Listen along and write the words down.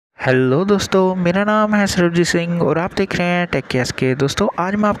Hello दोस्तों, मेरा नाम है सरबजीत सिंह और आप देख रहे हैं टेक के। दोस्तों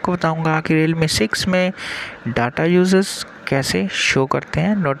आज मैं आपको बताऊंगा कि Realme 6 में डाटा यूजेस कैसे शो करते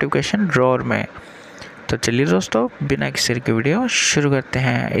हैं नोटिफिकेशन ड्रॉअर में। तो चलिए दोस्तों, बिना किसी की वीडियो शुरू करते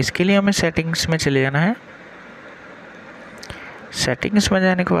हैं। इसके लिए हमें सेटिंग्स में चले जाना है। सेटिंग्स में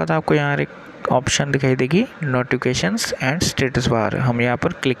जाने के बाद आपको यहाँ एक ऑप्शन दिखाई देगी, नोटिफिकेशंस एंड स्टेटस बार। हम यहाँ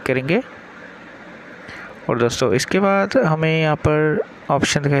पर क्लिक करेंगे और दोस्तों इसके बाद हमें यहाँ पर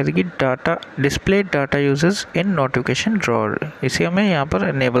ऑप्शन दिखाई देगी डाटा डिस्प्ले डाटा यूजेस इन नोटिफिकेशन ड्रॉअर। इसे हमें यहाँ पर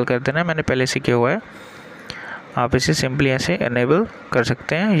इनेबल कर देना है। मैंने पहले से किया हुआ है। आप इसे सिंपली ऐसे इनेबल कर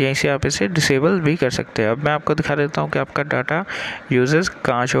सकते हैं, यहीं से आप इसे डिसेबल भी कर सकते हैं। अब मैं आपको दिखा देता हूँ कि आपका डाटा यूजेस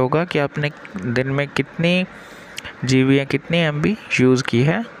कहाँ शो होगा, कि आपने दिन में कितनी GB या कितनी MB यूज़ की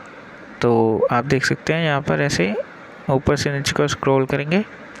है। तो आप देख सकते हैं यहाँ पर ऐसे ऊपर से नीचे को स्क्रॉल करेंगे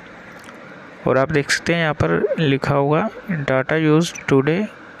और आप देख सकते हैं यहाँ पर लिखा होगा डाटा यूज टुडे,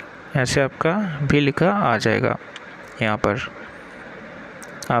 ऐसे आपका भी लिखा आ जाएगा। यहाँ पर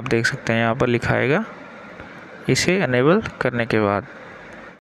आप देख सकते हैं यहाँ पर लिखा आएगा इसे अनेबल करने के बाद।